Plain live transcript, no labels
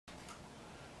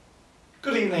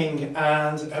Good evening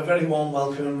and a very warm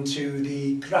welcome to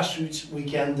the Grassroots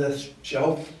Weekender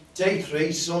show. Day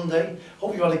 3, Sunday.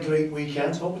 Hope you've had a great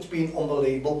weekend. Hope it's been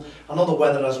unbelievable. I know the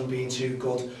weather hasn't been too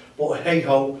good, but hey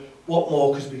ho, what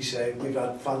more could we say? We've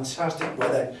had fantastic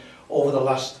weather over the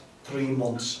last 3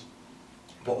 months.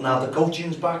 But now the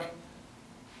coaching's back.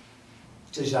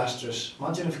 Disastrous.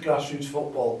 Imagine if grassroots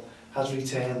football has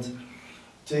returned.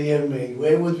 Dear me,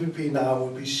 where would we be now?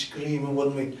 We'd be screaming,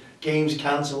 wouldn't we? Games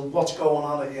cancelled, what's going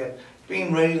on here? It's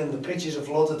been raining, the pitches are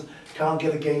flooded, can't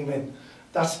get a game in.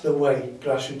 That's the way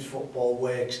grassroots football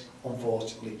works,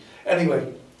 unfortunately.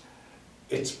 Anyway,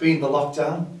 it's been the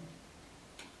lockdown.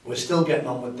 We're still getting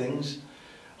on with things.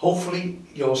 Hopefully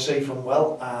you're safe and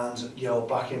well and you're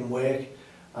back in work.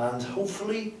 And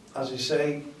hopefully, as I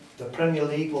say, the Premier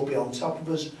League will be on top of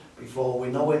us before we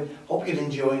know it. Hope you're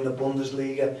enjoying the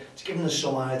Bundesliga. It's giving us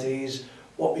some ideas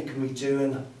what we can be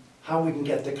doing, how we can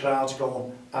get the crowds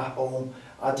going at home.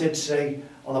 I did say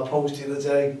on a post the other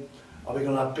day, are we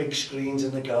going to have big screens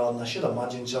in the garden? I should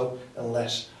imagine so,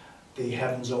 unless the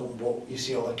heavens open up, you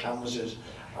see all the canvases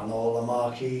and all the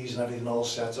marquees and everything all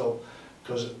set up.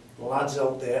 Because lads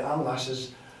out there and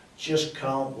lasses just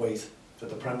can't wait for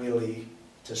the Premier League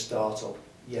to start up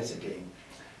yet again.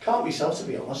 Can't myself, to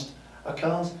be honest. I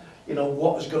can't. You know,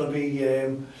 what is going to be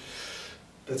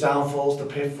the downfalls, the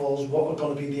pitfalls, what are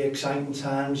going to be the exciting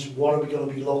times, what are we going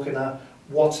to be looking at,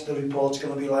 what's the reports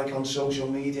going to be like on social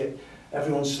media,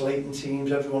 everyone's slating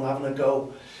teams, everyone having a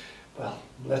go. Well,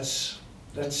 let's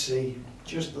see,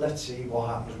 just let's see what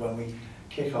happens when we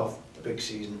kick off the big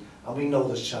season. And we know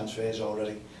there's transfers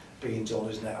already being done,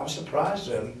 isn't it? I'm surprised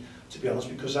really, to be honest,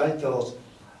 because I thought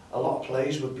a lot of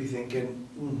players would be thinking,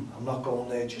 I'm not going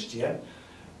there just yet.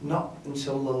 Not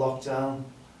until the lockdown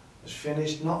is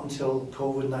finished, not until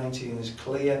COVID-19 is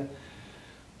clear.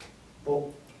 But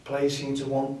players seem to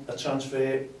want a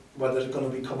transfer, whether it's going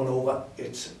to be coming over,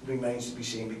 it remains to be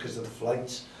seen because of the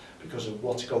flights, because of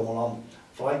what's going on.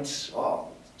 Flights, oh,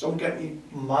 don't get me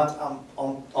mad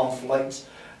on flights.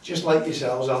 Just like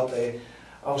yourselves out there,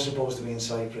 I was supposed to be in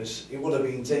Cyprus. It would have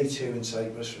been day 2 in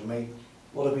Cyprus for me.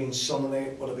 Would have been sunning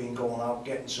it, would have been going out,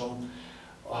 getting some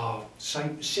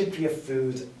Cypriot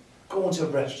food, going to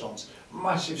restaurants,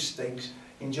 massive steaks,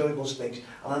 enjoyable steaks.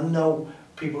 And I know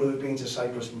people who have been to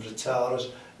Cyprus from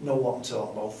Rataras know what I'm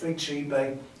talking about. Fig Tree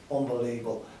Bay,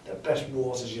 unbelievable. The best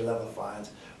waters you'll ever find.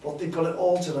 But they've got it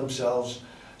all to themselves.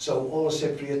 So all the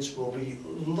Cypriots will be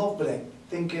loving it,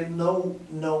 thinking no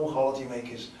holiday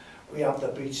makers. We have the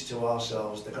beach to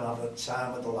ourselves. They're going to have the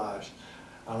time of their lives.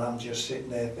 And I'm just sitting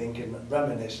there thinking,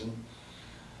 reminiscing,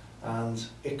 and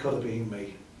it could have been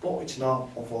me. But it's not,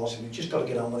 unfortunately. You've just got to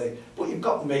get on with it. But you've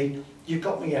got me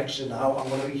extra now. I'm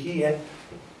going to be here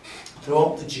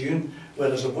throughout the June,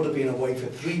 whereas I would have been away for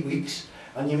 3 weeks.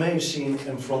 And you may have seen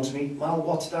in front of me, well,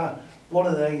 what's that? What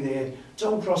are they there?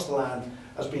 Don't Cross the Line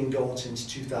has been going since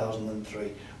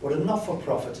 2003. We're a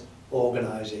not-for-profit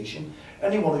organisation.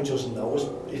 Anyone who doesn't know us,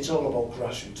 it's all about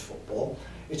grassroots football.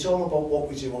 It's all about what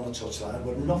we do on the touchline.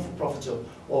 We're a not-for-profit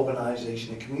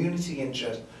organisation, a community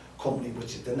interest company,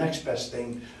 which is the next best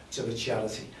thing to a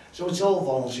charity. So it's all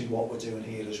voluntary what we're doing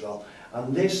here as well.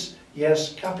 And this,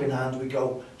 yes, cap in hand, we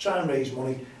go, try and raise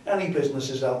money. Any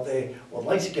businesses out there would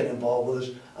like to get involved with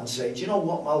us and say, do you know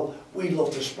what, Mal, we'd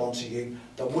love to sponsor you.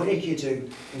 The work you do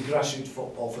in grassroots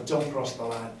football for Don't Cross the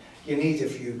Line, you need a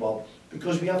few bob,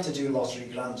 because we have to do lottery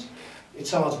grants.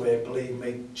 It's hard work, believe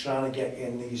me, trying to get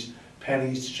in these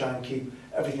pennies to try and keep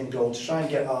everything going, to try and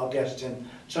get our guests in,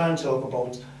 try and talk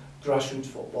about grassroots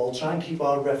football, try and keep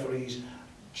our referees,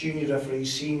 junior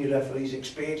referees, senior referees,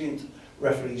 experienced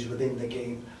referees within the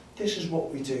game. This is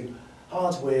what we do.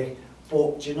 Hard work,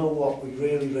 but do you know what? We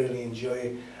really enjoy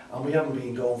it, and we haven't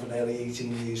been going for nearly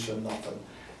 18 years for nothing.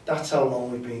 That's how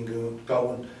long we've been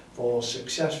going for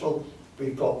successful.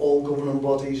 We've got all governing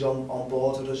bodies on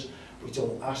board with us. We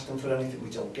don't ask them for anything, we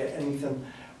don't get anything.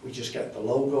 We just get the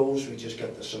logos, we just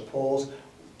get the support,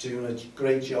 doing a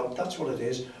great job. That's what it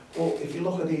is. But if you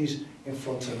look at these in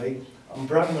front of me, I'm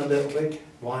bragging a little bit.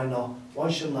 Why not? Why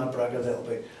shouldn't I brag a little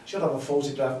bit? I should have a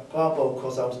photograph, Barbo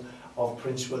cut out of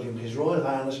Prince William, His Royal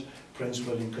Highness Prince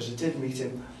William, because I did meet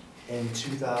him in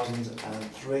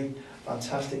 2003.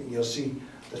 Fantastic. And you'll see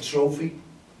the trophy.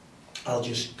 I'll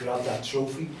just grab that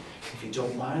trophy, if you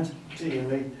don't mind. Dear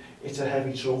me, it's a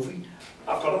heavy trophy.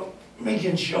 I've got to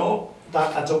making sure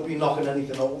that I don't be knocking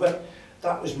anything over.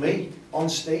 That was me on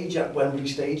stage at Wembley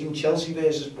Stadium, Chelsea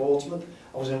versus Portsmouth.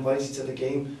 I was invited to the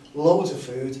game, loads of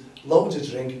food, loads of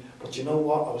drink, but you know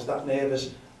what, I was that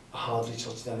nervous, I hardly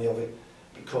touched any of it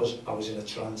because I was in a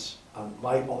trance. And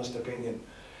my honest opinion,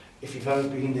 if you've ever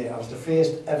been there, I was the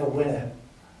first ever winner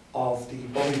of the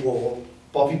Bobby Wall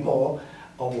Bobby Moore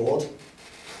Award,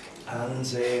 and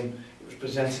it was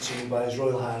presented to him by His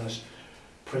Royal Highness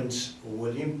Prince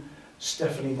William.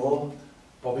 Stephanie Moore,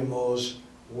 Bobby Moore's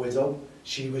widow,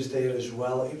 she was there as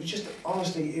well. It was just,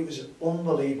 honestly, it was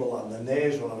unbelievable, and the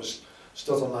nerves when I was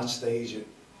stood on that stage,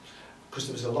 because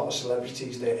there was a lot of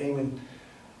celebrities there.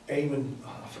 Eamon,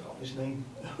 oh, I've forgotten his name.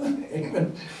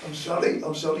 Eamon,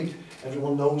 I'm sorry.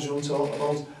 Everyone knows who I'm talking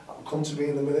about. I'll come to me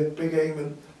in a minute. Big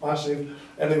Eamon, massive.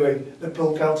 Anyway, the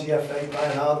Pill County FA,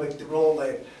 Brian Hardwick, they were all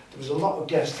there. There was a lot of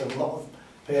guests and a lot of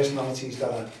personalities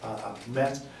that I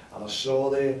met and I saw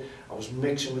there. I was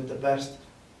mixing with the best.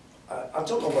 I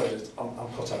don't know whether I'm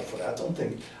cut out for it. I don't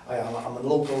think I am. I'm a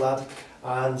local lad,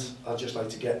 and I just like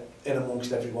to get in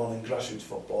amongst everyone in grassroots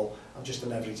football. I'm just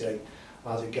an everyday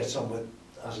lad who gets on with,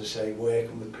 as I say,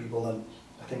 working with people, and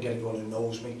I think anyone who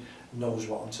knows me knows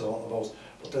what I'm talking about.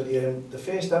 But the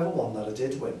first ever one that I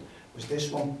did win was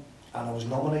this one, and I was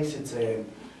nominated,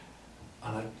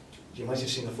 and you might have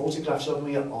seen the photographs of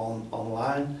me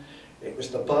online. It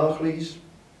was the Barclays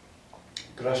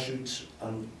Grassroots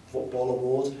and Football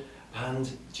Award, and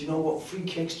do you know what, free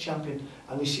kicks champion,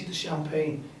 and you see the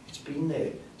champagne, it's been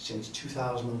there since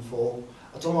 2004.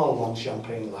 I don't know how long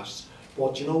champagne lasts,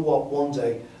 but do you know what, one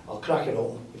day I'll crack it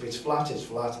open. If it's flat, it's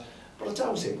flat, but I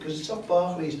doubt it, because it's off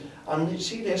Barclays. And you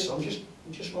see this, I'm just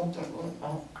want that one.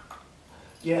 Oh.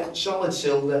 Yeah, solid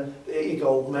silver, there you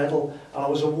go, medal. And I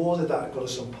was awarded that at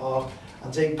Goodison Park,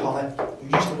 and Dave Ponnet,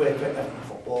 who used to work at Everton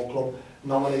Football Club,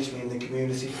 nominated me in the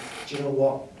community. Do you know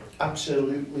what?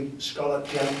 Absolutely scholar,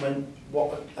 gentleman,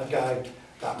 what a guy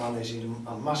that man is. He's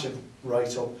a massive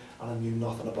write-up, and I knew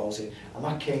nothing about it. And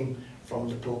that came from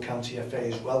the Pill County FA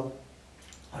as well.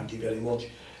 Thank you very much.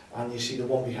 And you see the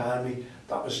one behind me,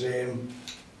 that was,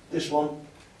 this one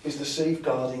is the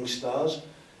Safeguarding Stars.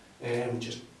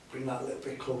 Just bring that a little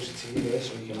bit closer to you there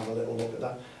so you can have a little look at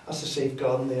that. That's the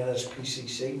Safeguarding, the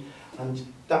NSPCC, and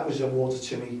that was awarded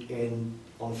to me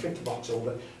on the 5th of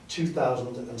October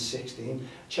 2016.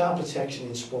 Child Protection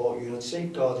in Sport Unit,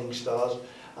 Safeguarding Stars,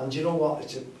 and you know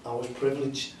what, I was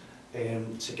privileged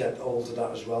to get hold of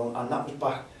that as well, and that was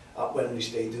back at Wembley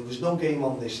Stadium. There was no game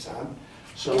on this time,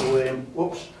 so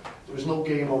whoops, there was no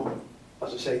game on,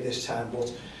 as I say, this time,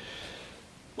 but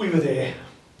we were there.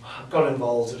 I got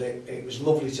involved with it. It was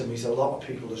lovely to meet a lot of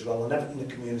people as well, and everyone in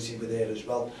the community were there as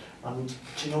well. And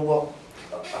do you know what?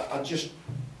 I'm just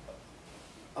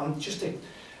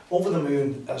over the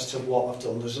moon as to what I've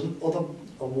done. There's other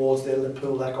awards there.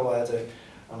 Liverpool Echo, I had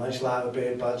a nice Lima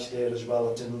Bird badge there as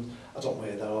well. I don't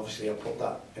wear that, obviously. I put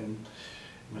that in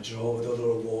my drawer with other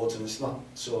awards, and it's not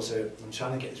sort of, I'm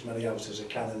trying to get as many out as I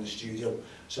can in the studio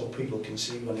so people can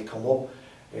see when they come up,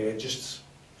 just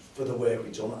for the work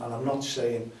we've done. And I'm not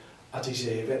saying I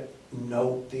deserve it.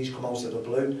 No, these come out of the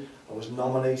blue. I was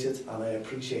nominated, and I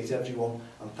appreciate everyone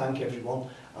and thank everyone.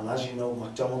 And as you know,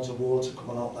 McDonald's Awards are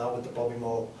coming out now with the Bobby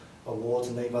Moore Awards,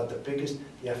 and they've had the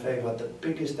FA have had the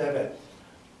biggest ever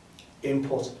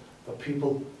input for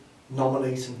people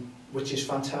nominating, which is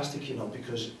fantastic, you know,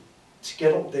 because to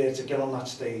get up there, to get on that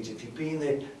stage, if you've been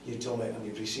there, you've done it, and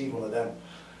you've received one of them,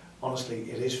 honestly,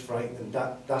 it is frightening.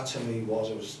 That to me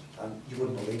was, and you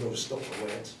wouldn't believe I was stuck for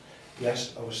words.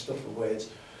 Yes, I was stuck for words.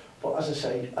 But as I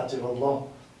say, I do a lot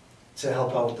to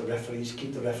help out the referees,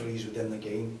 keep the referees within the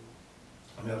game.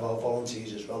 And we have our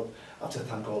volunteers as well. I have to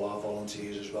thank all our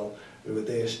volunteers as well, who were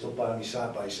there, stood by me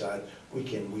side by side,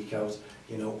 week in, week out.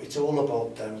 You know, it's all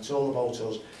about them, it's all about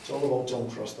us, it's all about Don't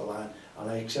Cross the Line.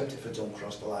 And I accept it for Don't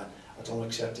Cross the Line. I don't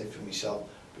accept it for myself,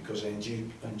 because I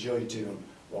enjoy doing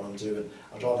what I'm doing.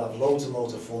 I'd rather have loads and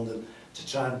loads of funding to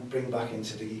try and bring back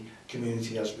into the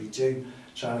community as we do,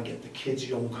 trying to get the kids,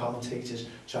 young commentators,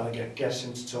 trying to get guests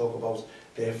in to talk about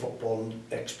their football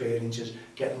experiences,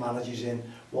 get managers in,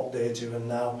 what they're doing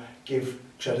now, give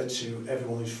credit to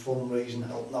everyone who's fundraising,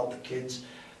 helping out the kids.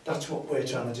 That's what we're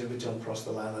trying to do with Don't Cross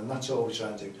the Line, and that's all we're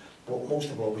trying to do. But most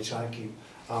of all, we try and keep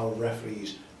our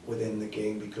referees within the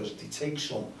game, because they take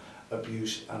some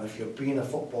abuse, and if you're being a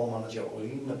football manager or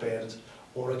even a parent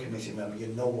or a committee member, you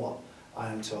know what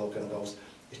I am talking about.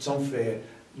 It's unfair.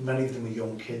 Many of them are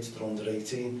young kids, they're under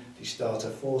 18, they start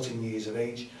at 14 years of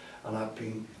age, and I've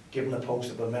been given a post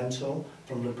of a mentor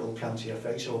from Liverpool County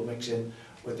FA, so I mix in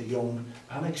with the young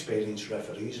and experienced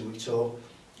referees, and we talk,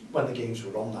 when the games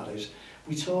were on, that is,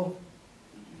 we talk,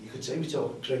 you could say we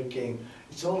talk a great game.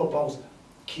 It's all about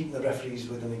keeping the referees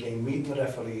within the game, meeting the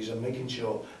referees and making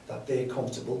sure that they're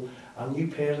comfortable. And you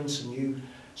parents and you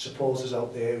supporters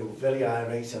out there who are very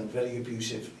irate and very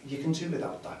abusive, you can do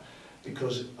without that.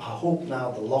 Because I hope now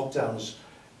the lockdowns,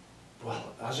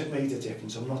 well, has it made a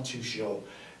difference? I'm not too sure.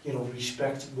 You know,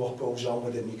 respect what goes on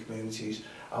within the communities,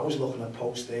 I was looking at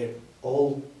posts there,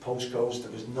 all postcodes,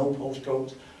 there was no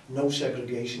postcodes, no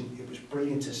segregation. It was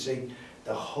brilliant to see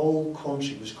the whole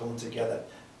country was coming together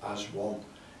as one.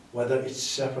 Whether it's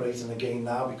separating again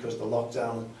now because the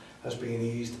lockdown has been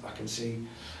eased, I can see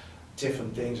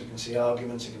different things, I can see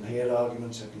arguments, I can hear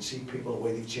arguments, I can see people, the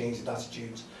way they've changed their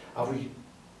attitudes. Have we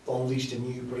unleashed a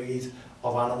new breed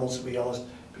of animals, to be honest,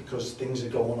 because things are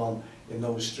going on in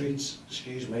those streets,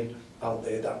 excuse me, out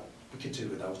there that we could do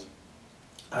without.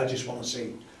 I just want to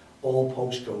see all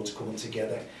postcodes coming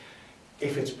together,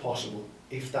 if it's possible,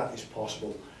 if that is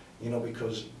possible, you know,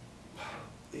 because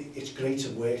it's great to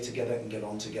work together and get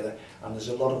on together, and there's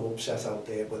a lot of upset out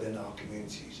there within our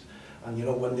communities. And you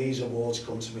know, when these awards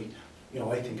come to me, you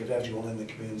know, I think of everyone in the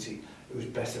community who's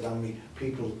better than me,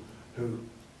 people who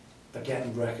are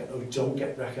getting who don't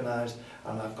get recognised,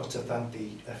 and I've got to thank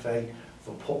the FA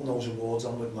for putting those awards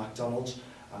on with McDonald's,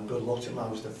 and good luck to them. I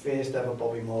was the first ever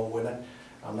Bobby Moore winner,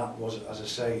 and that was, as I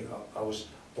say, I was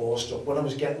awestruck. When I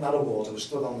was getting that award, I was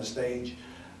stood on the stage,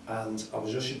 and I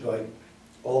was ushered by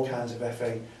all kinds of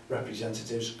FA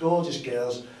representatives, gorgeous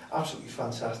girls, absolutely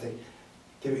fantastic.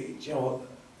 They were, you know,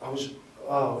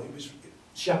 it was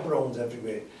chaperones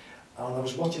everywhere, and I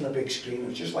was watching a big screen. It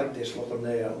was just like this, looking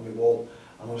there on the wall,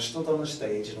 and I was stood on the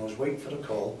stage, and I was waiting for the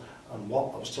call, and I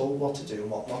was told what to do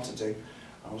and what not to do.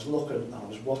 I was looking, and I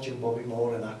was watching Bobby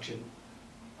Moore in action,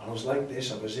 and I was like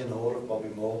this. I was in awe of Bobby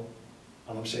Moore,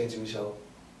 and I'm saying to myself,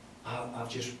 I've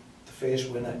just the first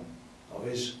winner of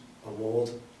his award,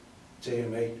 dear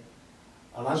me.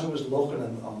 And as I was looking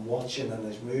and watching and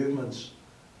his movements,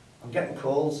 I'm getting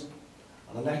calls,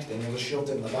 and the next thing I was shoved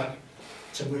in the back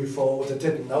to move forward. I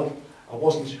didn't know, I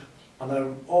wasn't, and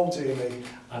I'm, oh dear me.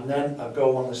 And then I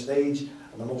go on the stage,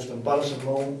 and the most embarrassing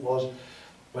moment was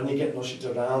when you're getting ushered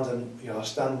around, and you know, I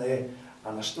stand there,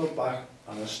 and I stood back,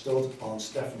 and I stood on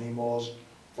Stephanie Moore's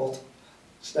foot.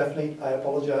 Stephanie, I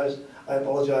apologise,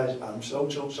 I'm so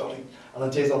sorry. And I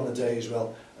did on the day as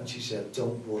well, and she said,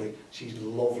 don't worry, she's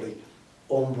lovely,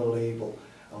 unbelievable.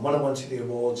 And when I went to the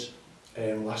awards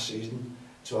last season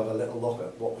to have a little look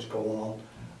at what was going on,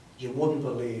 you wouldn't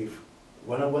believe,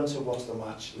 when I went to watch the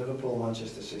match,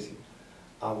 Liverpool-Manchester City,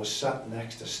 I was sat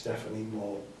next to Stephanie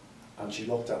Moore, and she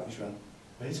looked at me and she went,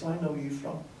 where do I know you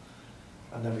from?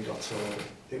 And then we got talking.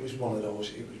 It was one of those,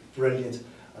 it was brilliant.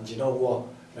 And you know what?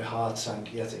 My heart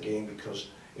sank yet again, because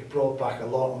it brought back a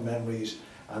lot of memories.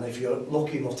 And if you're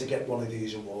lucky enough to get one of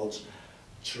these awards,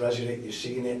 treasure it. You've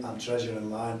seen it, I'm treasuring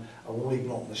mine. I won't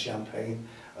even open the champagne.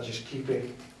 I just keep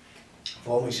it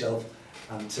for myself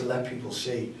and to let people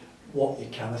see what you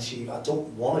can achieve. I don't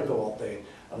want to go out there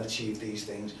and achieve these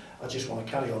things. I just want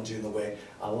to carry on doing the way.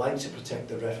 I like to protect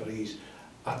the referees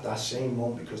at that same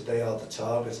moment, because they are the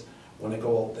target when I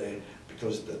go out there,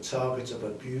 because the targets of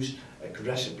abuse,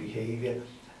 aggressive behaviour,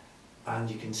 and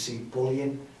you can see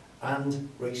bullying and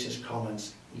racist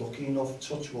comments. Lucky enough,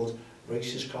 touch wood,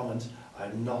 racist comments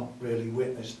I've not really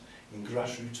witnessed in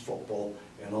grassroots football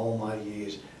in all my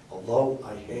years. Although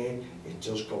I hear it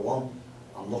does go on,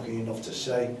 I'm lucky enough to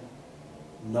say,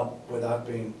 not without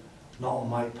being, not on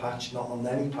my patch, not on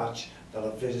any patch that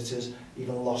I've visited,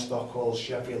 even Lostock Hall,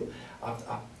 Sheffield.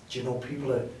 Do you know,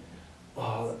 people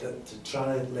are they're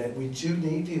trying to learn. We do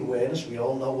need the awareness. We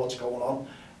all know what's going on.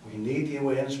 We need the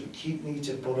awareness. We need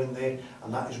to put in there,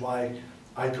 and that is why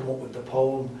I come up with the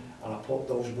poem, and I put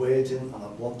those words in, and I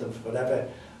want them forever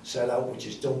set out, which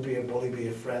is, don't be a bully, be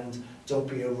a friend. Don't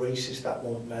be a racist, that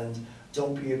won't mend.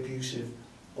 Don't be abusive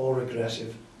or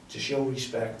aggressive. To show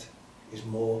respect is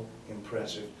more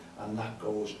impressive, and that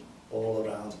goes all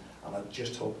around. And I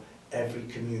just hope every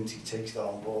community takes that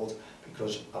on board,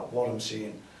 because at what I'm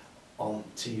seeing on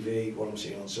TV, what I'm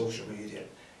seeing on social media,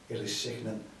 it is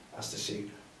sickening as to see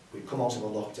we come out of a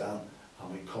lockdown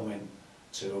and we come in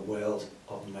to a world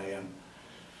of mayhem.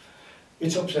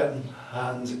 It's upsetting,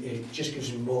 and it just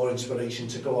gives me more inspiration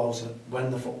to go out and,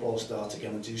 when the football starts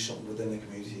again, and do something within the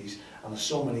communities. And there's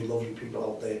so many lovely people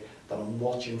out there that I'm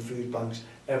watching, food banks,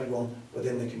 everyone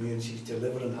within the communities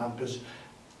delivering hampers,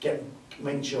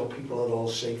 making sure people are all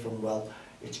safe and well.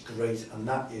 It's great, and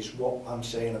that is what I'm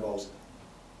saying about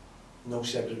no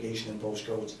segregation in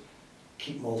postcodes.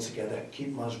 Keep them all together,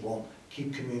 keep them as one,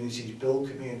 keep communities,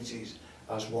 build communities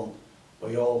as one.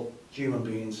 We're all human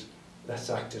beings,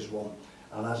 let's act as one.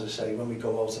 And as I say, when we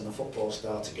go out and the football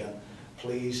starts again,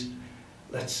 please,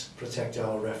 let's protect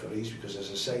our referees, because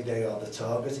as I say, they are the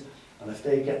target. And if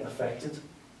they're getting affected,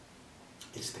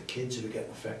 it's the kids who are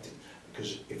getting affected.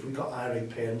 Because if we've got irate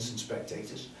parents and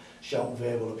spectators shouting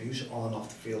verbal abuse on and off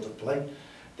the field of play,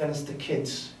 then it's the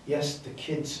kids, yes, the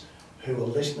kids who are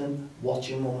listening,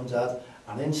 watching mum and dad,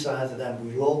 and inside of them,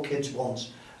 we were all kids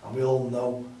once, And we all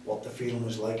know what the feeling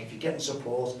was like. If you're getting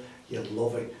support, you'll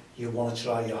love it. You want to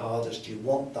try your hardest. You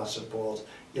want that support.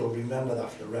 You'll remember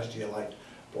that for the rest of your life.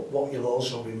 But what you'll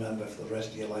also remember for the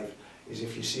rest of your life is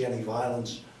if you see any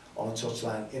violence on a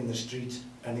touchline, in the street,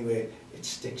 anywhere, it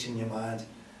sticks in your mind.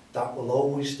 That will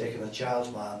always stick in a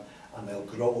child's mind, and they'll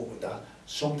grow up with that.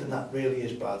 Something that really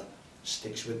is bad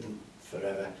sticks with them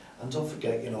forever. And don't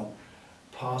forget, you know,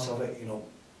 part of it, you know,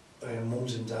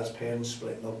 mums and dads, parents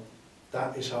splitting up,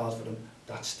 that is hard for them.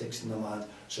 That sticks in their mind.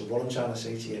 So what I'm trying to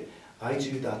say to you, I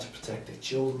do that to protect the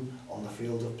children on the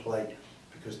field of play,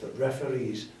 because the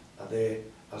referees are there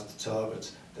as the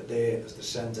targets. They're there as the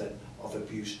centre of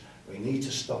abuse. We need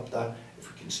to stop that.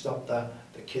 If we can stop that,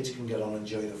 the kids can get on and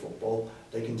enjoy the football.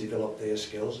 They can develop their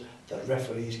skills. The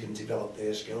referees can develop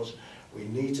their skills. We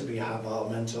need to have our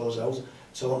mentors out,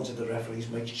 talking to the referees,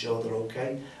 making sure they're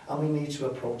okay. And we need to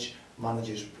approach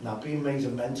managers. Now, being made a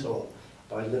mentor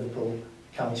by Liverpool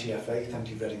County FA, thank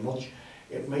you very much,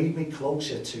 it made me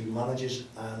closer to managers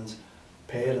and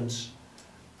parents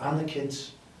and the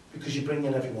kids, because you bring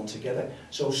in everyone together.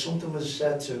 So something was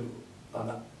said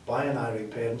by an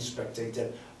irate parent,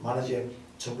 spectator, manager,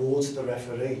 towards the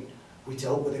referee. We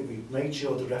dealt with it. We made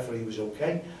sure the referee was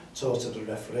okay, talked to the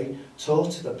referee,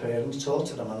 talked to the parents, talked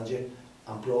to the manager,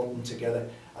 and brought them together.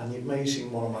 And you may have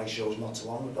seen one of my shows not too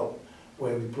long ago,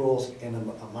 where we brought in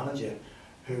a manager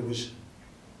who was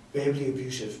verbally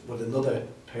abusive with another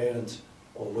parent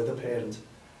or with a parent,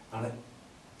 and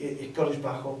it got his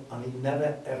back up, and he'd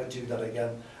never ever do that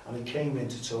again. And he came in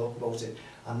to talk about it,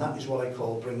 and that is what I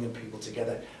call bringing people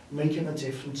together, making a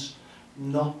difference,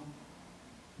 not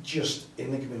just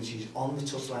in the communities, on the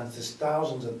touchlines. There's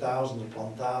thousands and thousands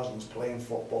upon thousands playing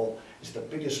football. It's the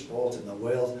biggest sport in the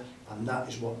world, and that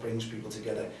is what brings people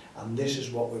together. And this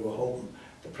is what we were hoping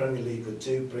the Premier League would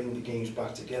do, bring the games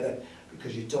back together,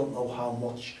 because you don't know how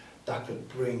much that could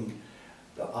bring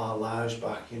our lives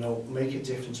back, you know, make a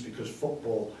difference, because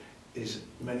football is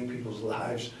many people's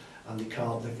lives and they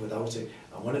can't live without it.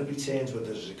 And when it returns, whether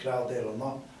there's a crowd there or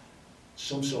not,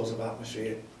 some sort of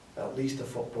atmosphere, at least the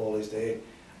football is there,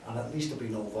 and at least there'll be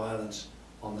no violence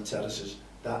on the terraces.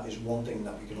 That is one thing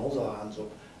that we can hold our hands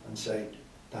up and say,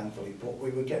 thankfully. But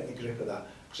we were getting a grip of that,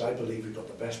 because I believe we've got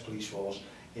the best police force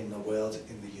in the world,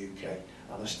 in the UK,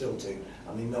 and I still do.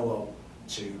 And they know how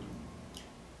to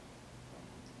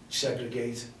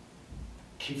segregate,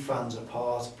 keep fans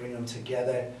apart, bring them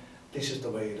together. This is the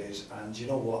way it is. And you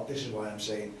know what, this is why I'm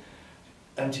saying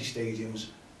empty stadiums,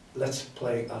 let's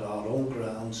play at our own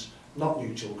grounds, not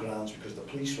neutral grounds, because the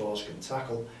police force can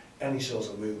tackle any sort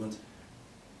of movement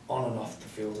on and off the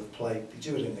field of play. They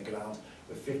do it in the ground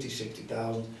with 50,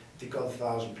 60,000. If they've got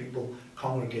 1,000 people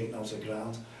congregating out the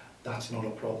ground, that's not a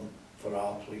problem for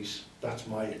our police. That's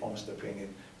my honest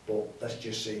opinion. But let's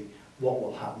just see what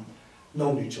will happen.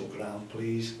 No neutral ground,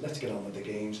 please. Let's get on with the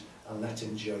games, and let's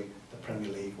enjoy the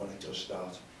Premier League when it does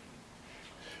start.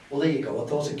 Well, there you go. I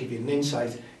thought I'd give you an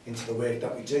insight into the work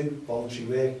that we do, voluntary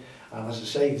work. And as I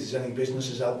say, if there's any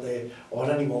businesses out there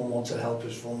or anyone wants to help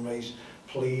us fundraise,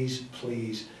 please,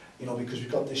 please, you know, because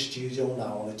we've got this studio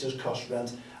now and it does cost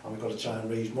rent, and we've got to try and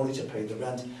raise money to pay the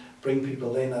rent, bring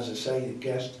people in, as I say,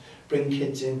 guests, bring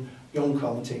kids in, young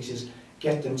commentators,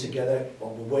 get them together.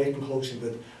 Well, we're working closely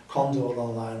with Condor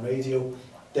Online Radio.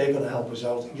 They're going to help us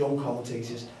out, young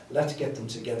commentators. Let's get them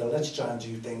together, let's try and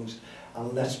do things,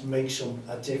 and let's make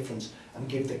a difference and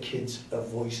give the kids a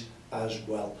voice as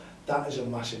well. That is a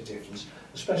massive difference,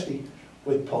 especially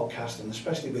with podcasting,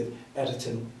 especially with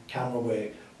editing, camera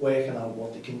work, working out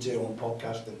what they can do on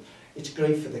podcasting. It's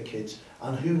great for the kids,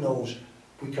 and who knows,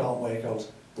 we can't work out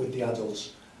with the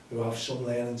adults who have some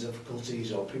learning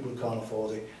difficulties or people who can't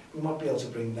afford it. We might be able to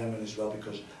bring them in as well,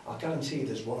 because I'll guarantee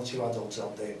there's one or two adults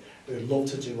out there who would love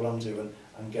to do what I'm doing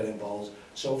and get involved.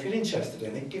 So if you're interested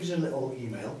in it, give us a little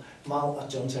email,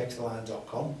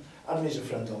 mal@don'ttexttheline.com. Add me as a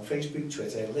friend on Facebook,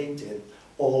 Twitter, LinkedIn,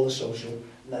 all the social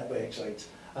network sites.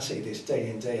 I say this day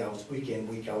in, day out, week in,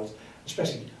 week out,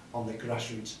 especially on the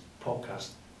Grassroots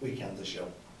podcast Weekender show.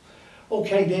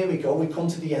 Okay, there we go. We've come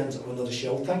to the end of another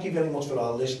show. Thank you very much for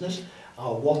our listeners,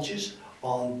 our watchers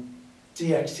on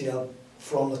DXTL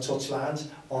from the touchlines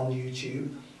on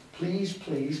YouTube. Please,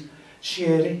 please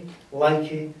share it,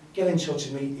 like it, get in touch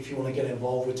with me if you want to get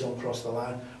involved with Don't Cross the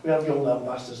Line. We have young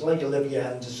ambassadors like Olivia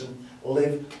Henderson.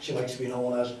 Liv, she likes to be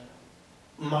known as,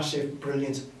 massive,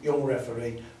 brilliant young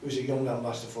referee who's a young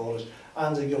ambassador for us,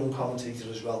 and a young commentator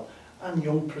as well, and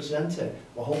young presenter.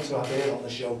 We hope to have her on the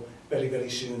show very, very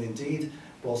soon indeed,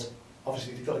 but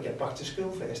obviously they've got to get back to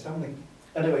school first, haven't they?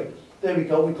 Anyway, there we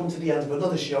go. We come to the end of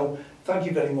another show. Thank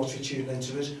you very much for tuning in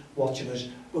to us, watching us.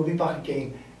 We'll be back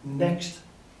again next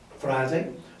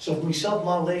Friday. So for myself,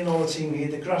 Matt Lee and all the team here,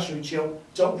 the Grassroots Show,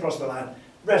 Don't Cross the Line,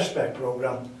 Respect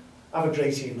programme. Have a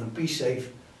great evening, be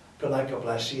safe, good night, God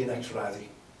bless, see you next Friday.